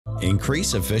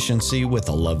Increase efficiency with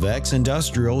the Lavex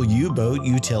Industrial U-boat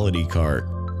utility cart.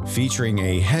 Featuring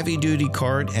a heavy-duty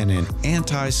cart and an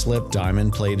anti-slip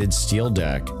diamond-plated steel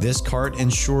deck, this cart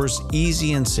ensures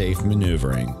easy and safe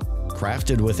maneuvering.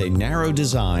 Crafted with a narrow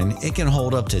design, it can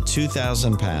hold up to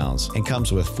 2,000 pounds and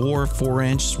comes with 4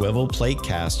 4-inch swivel plate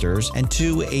casters and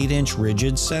 2 8-inch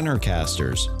rigid center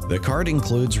casters. The cart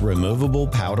includes removable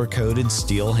powder-coated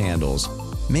steel handles,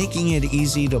 making it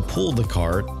easy to pull the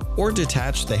cart or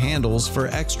detach the handles for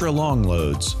extra long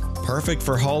loads. Perfect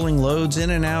for hauling loads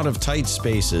in and out of tight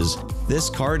spaces, this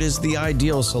cart is the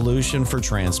ideal solution for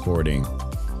transporting.